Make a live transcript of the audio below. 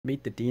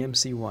Meet the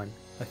DMC1,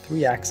 a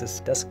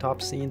 3-axis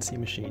desktop CNC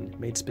machine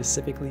made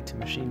specifically to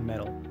machine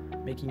metal,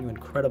 making you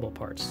incredible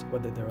parts,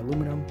 whether they're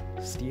aluminum,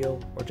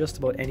 steel, or just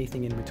about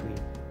anything in between.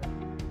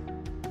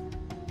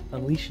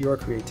 Unleash your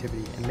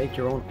creativity and make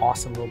your own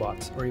awesome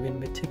robots or even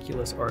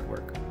meticulous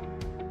artwork.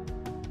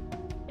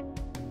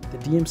 The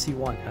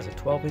DMC1 has a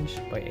 12-inch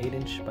by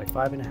 8-inch by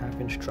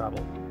 5.5-inch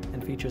travel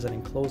and features an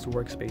enclosed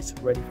workspace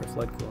ready for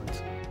flood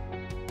coolant.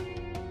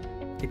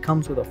 It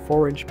comes with a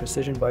 4-inch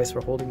precision vise for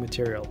holding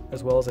material,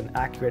 as well as an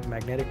accurate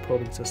magnetic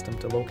probing system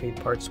to locate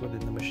parts within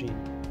the machine.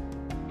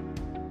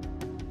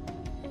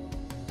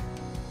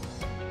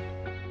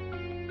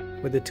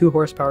 With the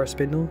 2-horsepower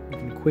spindle, you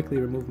can quickly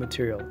remove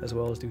material, as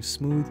well as do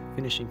smooth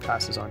finishing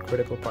passes on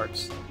critical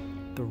parts.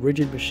 The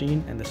rigid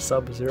machine and the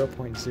sub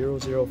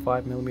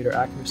 0.005mm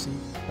accuracy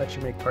let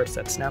you make parts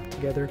that snap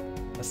together,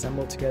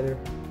 assemble together,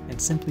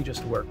 and simply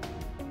just work.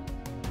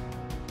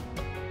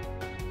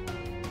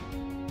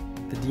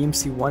 The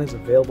DMC1 is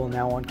available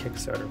now on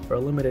Kickstarter for a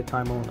limited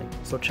time only,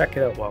 so check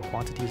it out while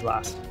quantities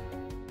last.